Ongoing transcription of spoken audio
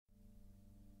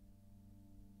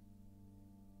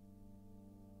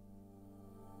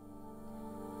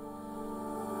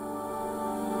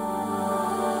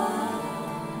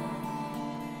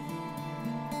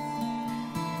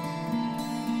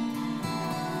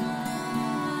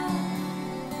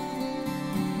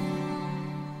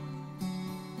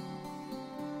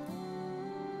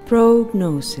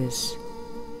Pro.Gnosis,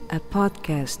 a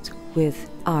podcast with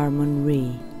Àrmunn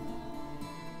Rìgh.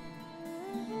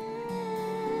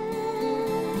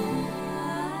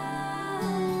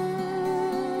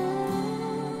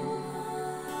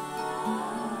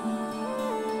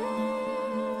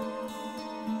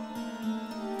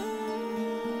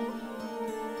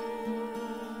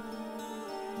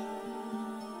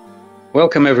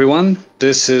 Welcome everyone,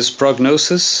 this is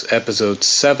Pro.Gnosis, episode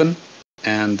 7,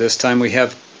 and this time we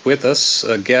have with us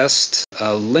a guest,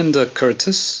 Linda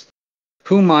Curtis,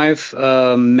 whom I've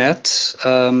met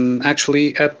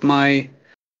actually at my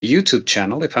YouTube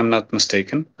channel, if I'm not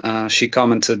mistaken. She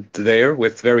commented there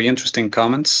with very interesting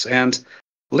comments, and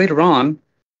later on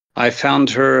I found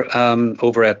her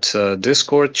over at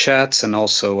Discord chats and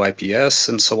also IPS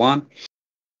and so on.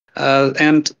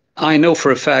 And I know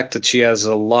for a fact that she has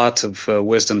a lot of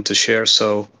wisdom to share,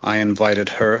 so I invited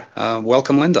her.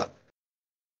 Welcome, Linda.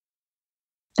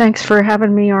 Thanks for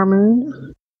having me,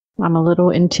 Àrmunn. I'm a little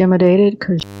intimidated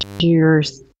because you're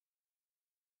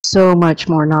so much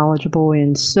more knowledgeable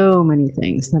in so many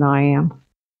things than I am.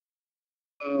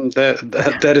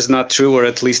 That is not true, or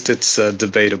at least it's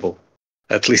debatable.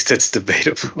 At least it's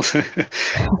debatable.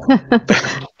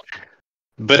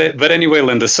 But anyway,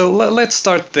 Linda. So let's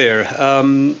start there.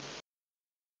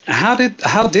 How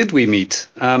did we meet?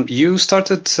 You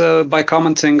started by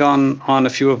commenting on a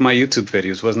few of my YouTube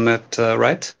videos, wasn't that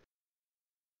right?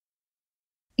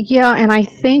 Yeah, and I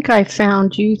think I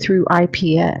found you through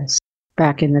IPS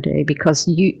back in the day because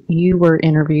you were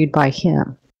interviewed by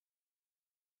him.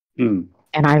 Hmm.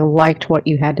 And I liked what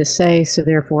you had to say, so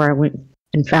therefore I went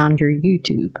and found your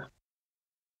YouTube.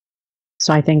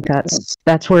 So I think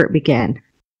that's where it began.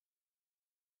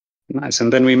 Nice.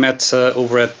 And then we met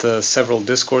over at several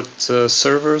Discord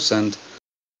servers and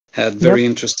had very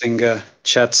interesting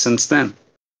chats since then.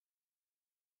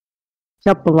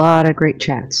 Yep, a lot of great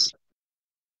chats.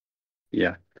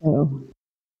 Yeah. So,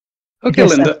 okay,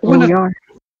 Linda.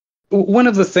 One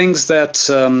of the things that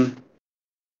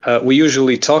we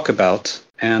usually talk about,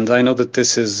 and I know that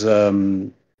this is a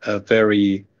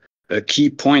key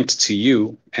point to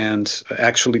you and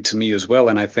actually to me as well,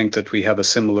 and I think that we have a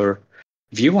similar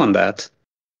view on that,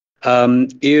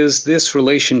 is this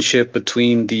relationship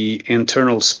between the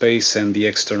internal space and the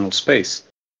external space.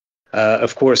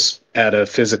 Of course, at a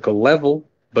physical level,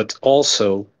 but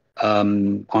also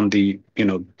on the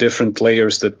different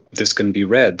layers that this can be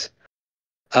read.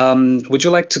 Would you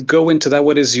like to go into that?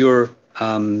 What is your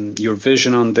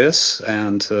vision on this?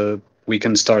 And we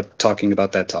can start talking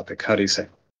about that topic. How do you say?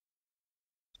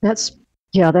 That's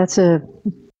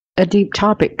a deep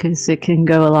topic because it can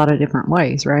go a lot of different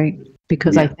ways, right?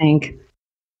 Because Yeah.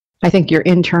 I think your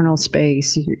internal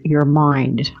space, your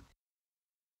mind,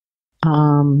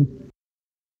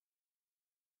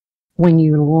 when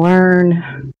you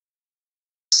learn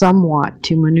somewhat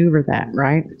to maneuver that,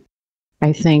 right?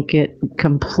 I think it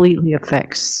completely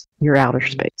affects your outer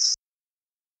space.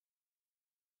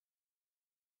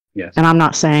 Yes. And I'm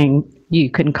not saying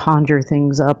you can conjure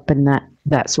things up and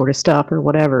that sort of stuff or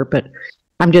whatever, but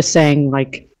I'm just saying,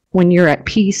 like, when you're at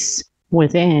peace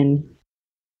within,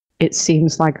 it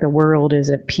seems like the world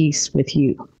is at peace with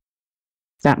you.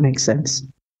 If that makes sense.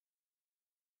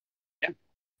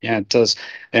 Yeah, it does.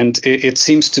 And it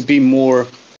seems to be more,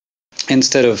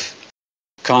 instead of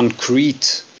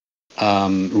concrete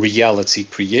reality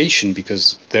creation,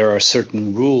 because there are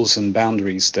certain rules and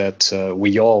boundaries that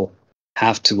we all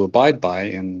have to abide by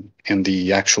in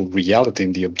the actual reality,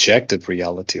 in the objective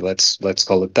reality, let's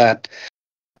call it that.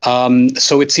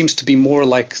 So it seems to be more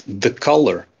like the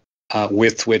color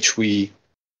with which we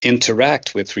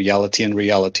interact with reality, and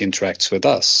reality interacts with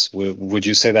us. Would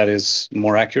you say that is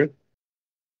more accurate?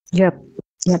 Yep,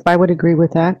 I would agree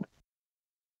with that.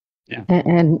 Yeah.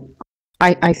 And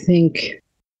I think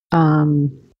the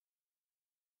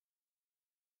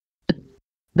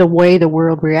way the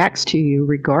world reacts to you,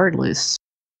 regardless,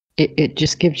 it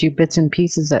just gives you bits and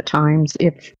pieces at times,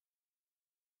 if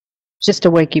just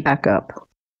to wake you back up.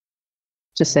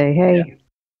 To say, hey,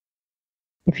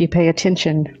 if you pay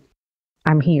attention,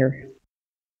 I'm here.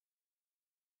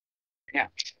 Yeah,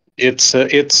 it's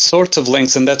sort of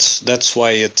links, and that's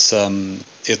why it's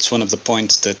one of the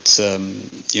points that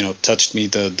touched me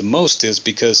the most, is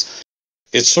because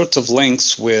it sort of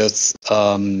links with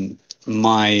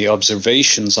my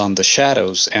observations on the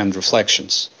shadows and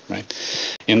reflections, right?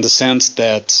 In the sense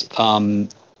that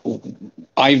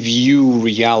I view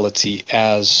reality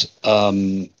as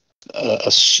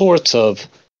a sort of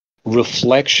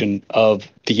reflection of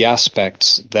the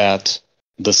aspects that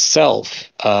the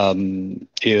self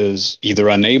is either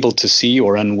unable to see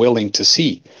or unwilling to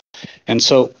see. And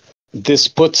so this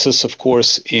puts us, of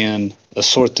course, in a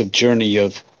sort of journey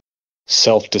of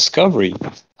self-discovery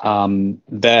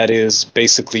that is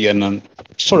basically an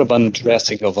sort of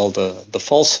undressing of all the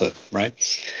falsehood, right?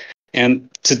 And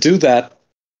to do that,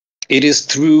 it is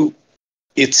through,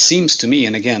 it seems to me,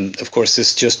 and again, of course,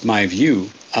 this is just my view,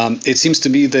 it seems to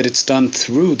me that it's done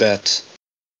through that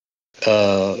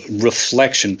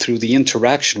reflection, through the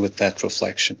interaction with that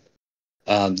reflection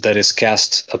that is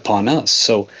cast upon us.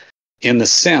 So in a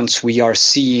sense, we are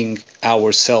seeing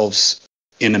ourselves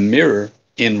in a mirror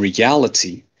in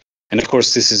reality. And of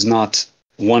course, this is not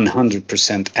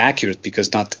 100% accurate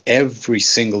because not every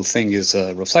single thing is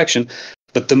a reflection.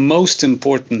 But the most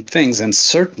important things, and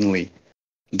certainly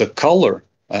the color,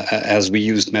 as we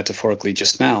used metaphorically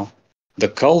just now, the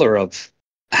color of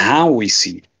how we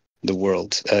see the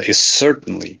world is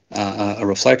certainly a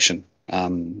reflection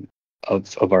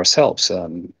of ourselves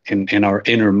in our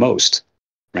innermost,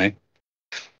 right?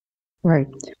 Right.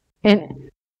 And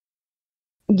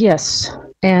yes,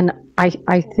 and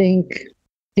I think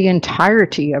the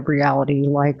entirety of reality,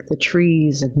 like the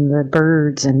trees and the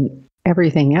birds and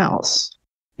everything else,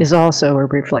 is also a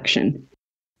reflection.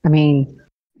 I mean,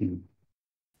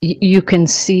 you can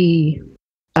see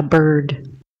a bird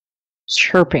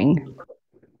chirping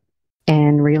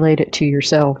and relate it to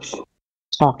yourself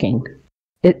talking.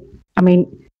 I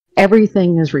mean,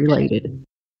 everything is related,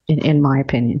 in my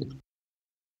opinion.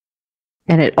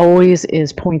 And it always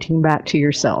is pointing back to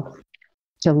yourself,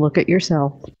 to look at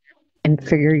yourself and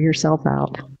figure yourself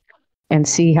out and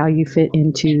see how you fit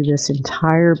into this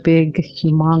entire big,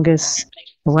 humongous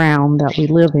realm that we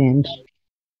live in,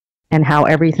 and how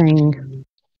everything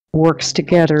works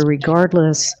together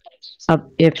regardless of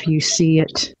if you see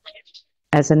it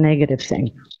as a negative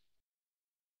thing.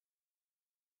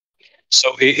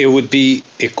 So it would be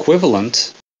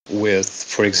equivalent with,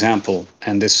 for example,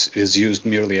 and this is used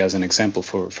merely as an example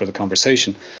for the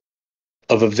conversation,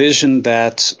 of a vision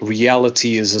that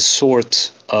reality is a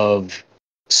sort of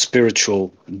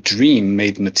spiritual dream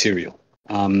made material.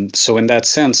 So in that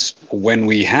sense, when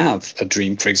we have a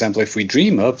dream, for example, if we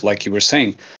dream of, like you were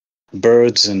saying,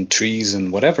 birds and trees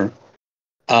and whatever,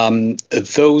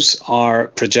 those are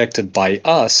projected by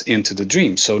us into the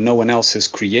dream. So no one else is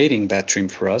creating that dream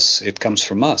for us. It comes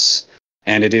from us.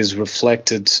 And it is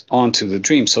reflected onto the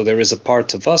dream. So there is a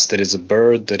part of us that is a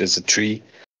bird, that is a tree,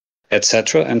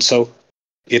 etc. And so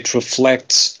it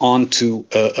reflects onto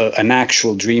an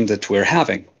actual dream that we're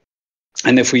having.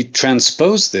 And if we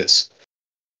transpose this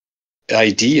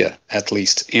idea, at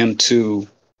least, into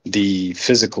the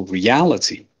physical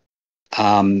reality,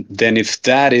 then if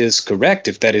that is correct,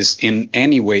 if that is in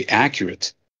any way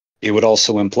accurate, it would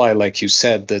also imply, like you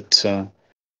said, that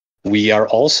we are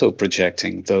also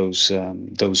projecting those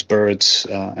birds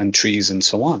and trees and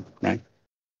so on, right?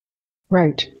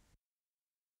 Right.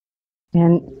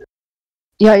 And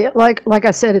yeah, like I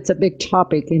said, it's a big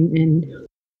topic, and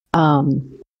I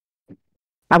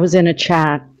was in a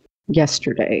chat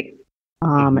yesterday,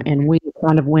 and we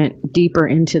kind of went deeper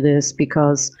into this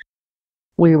because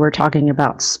we were talking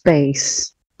about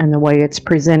space and the way it's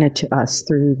presented to us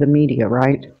through the media,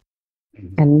 right?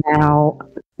 Mm-hmm. And now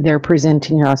they're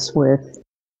presenting us with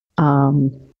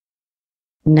nanotech,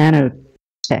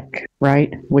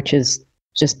 right? Which is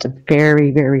just a very,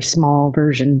 very small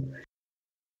version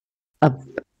of,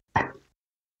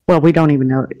 well, we don't even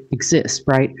know it exists,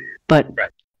 right? But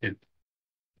right. Yeah.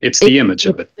 It's the image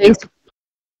of it.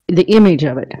 The image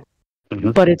of it.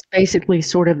 Mm-hmm. But it's basically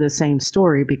sort of the same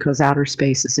story because outer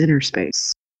space is inner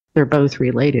space. They're both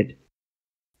related.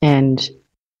 And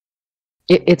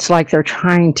it's like they're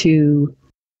trying to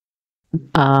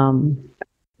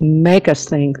make us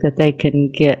think that they can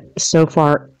get so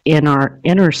far in our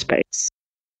inner space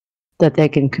that they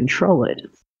can control it.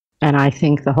 And I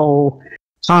think the whole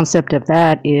concept of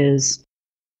that is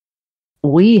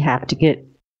we have to get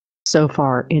so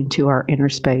far into our inner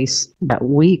space that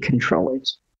we control it.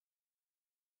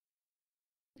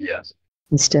 Yes.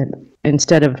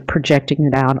 Instead of projecting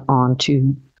it out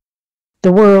onto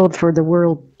the world for the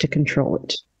world to control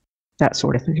it, that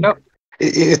sort of thing. You know,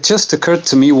 it just occurred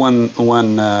to me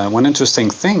one interesting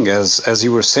thing as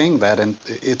you were saying that, and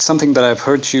it's something that I've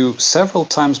heard you several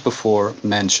times before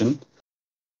mention,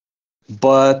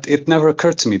 but it never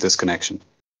occurred to me, this connection,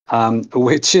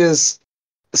 which is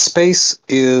space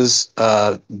is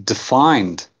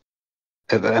defined,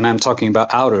 and I'm talking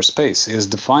about outer space, is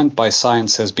defined by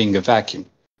science as being a vacuum,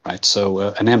 right? So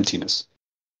an emptiness.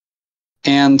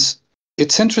 And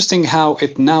it's interesting how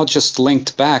it now just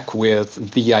linked back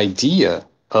with the idea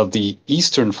of the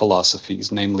Eastern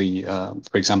philosophies, namely,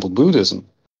 for example, Buddhism,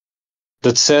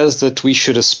 that says that we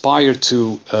should aspire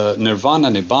to nirvana,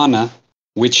 nibbana,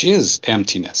 which is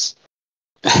emptiness.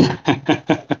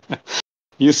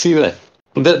 You see that?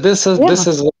 This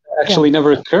has actually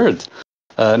never occurred.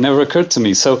 Never occurred to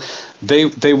me. So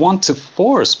they want to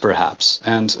force, perhaps,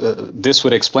 and this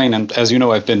would explain. And as you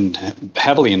know, I've been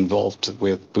heavily involved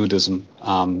with Buddhism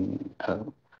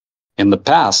in the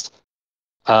past,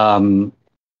 and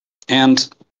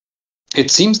it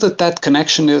seems that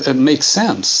connection it makes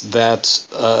sense. That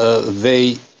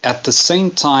they, at the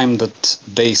same time that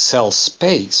they sell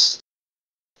space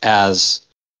as,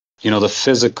 the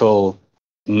physical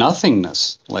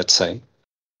nothingness, let's say,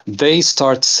 they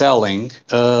start selling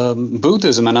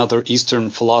Buddhism and other Eastern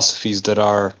philosophies that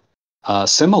are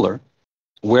similar,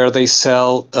 where they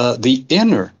sell the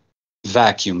inner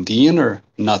vacuum, the inner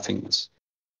nothingness.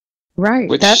 Right.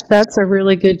 That's a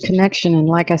really good connection. And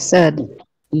like I said,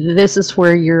 this is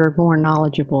where you're more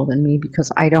knowledgeable than me,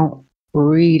 because I don't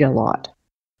read a lot.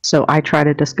 So I try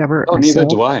to discover it myself. Neither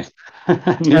do I.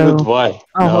 Neither do I.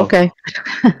 Oh, no. Okay.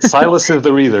 Silas is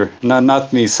the reader. No,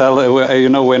 not me. Silas,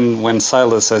 when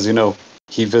Silas, as you know,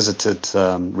 he visited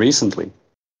recently.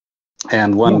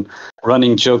 And one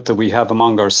running joke that we have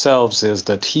among ourselves is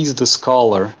that he's the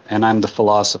scholar and I'm the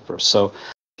philosopher. So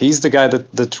he's the guy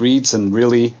that reads and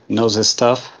really knows his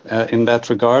stuff in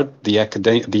that regard, the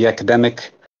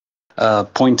academic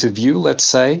point of view, let's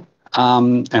say.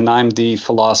 And I'm the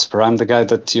philosopher. I'm the guy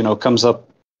that, comes up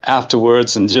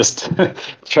afterwards and just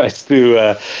tries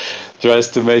to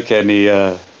make any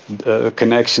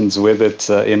connections with it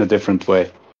in a different way.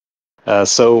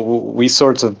 So we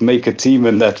sort of make a team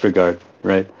in that regard,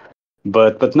 right?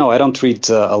 But no, I don't read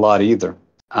a lot either.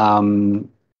 I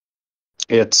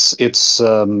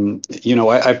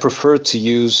prefer to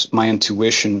use my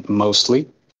intuition mostly,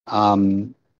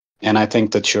 and I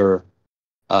think that you're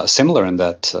similar in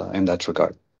that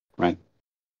regard, right?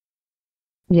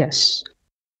 Yes.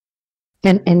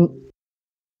 And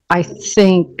I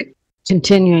think,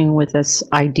 continuing with this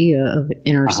idea of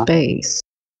inner space,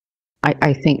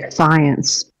 I think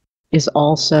science is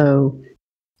also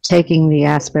taking the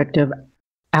aspect of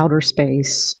outer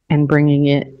space and bringing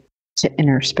it to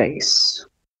inner space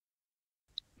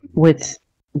with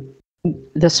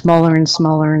the smaller and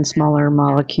smaller and smaller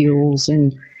molecules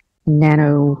and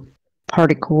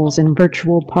nanoparticles and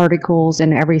virtual particles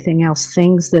and everything else,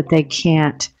 things that they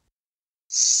can't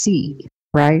see,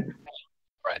 right?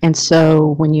 And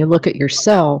so when you look at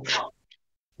yourself,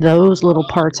 those little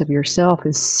parts of yourself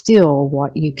is still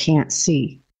what you can't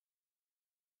see,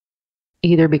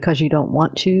 either because you don't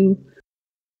want to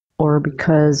or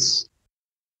because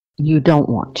you don't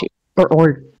want to,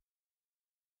 or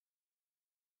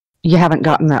you haven't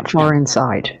gotten that far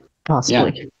inside,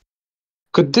 possibly. Yeah.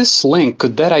 Could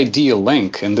that idea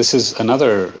link, and this is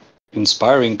another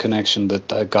inspiring connection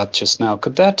that I got just now,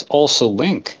 could that also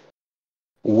link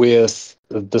with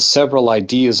the several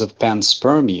ideas of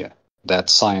panspermia that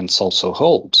science also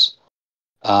holds,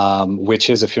 which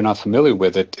is, if you're not familiar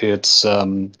with it, it's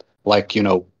like,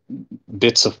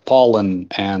 bits of pollen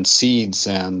and seeds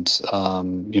and,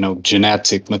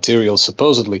 genetic material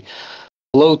supposedly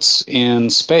floats in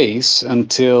space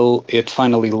until it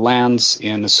finally lands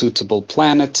in a suitable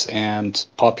planet and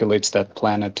populates that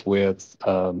planet with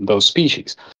those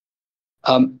species.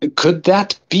 Could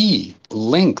that be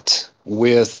linked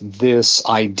with this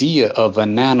idea of a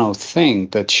nano thing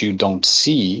that you don't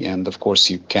see, and of course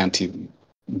you can't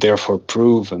therefore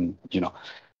prove, and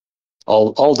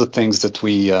all the things that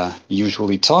we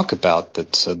usually talk about,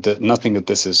 that nothing of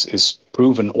this is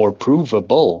proven or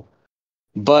provable?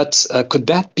 But could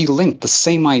that be linked, the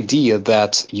same idea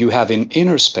that you have in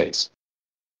inner space,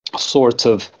 sort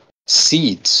of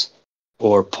seeds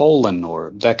or pollen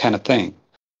or that kind of thing,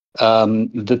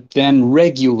 that then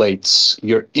regulates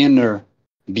your inner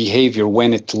behavior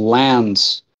when it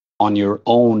lands on your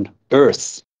own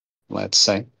Earth, let's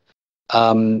say?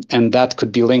 And that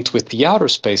could be linked with the outer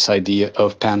space idea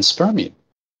of panspermia,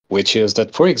 which is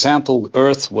that, for example,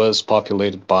 Earth was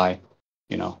populated by,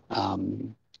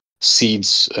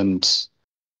 seeds and,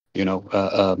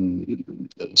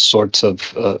 sorts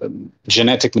of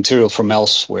genetic material from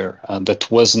elsewhere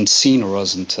that wasn't seen or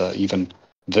wasn't even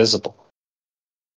visible.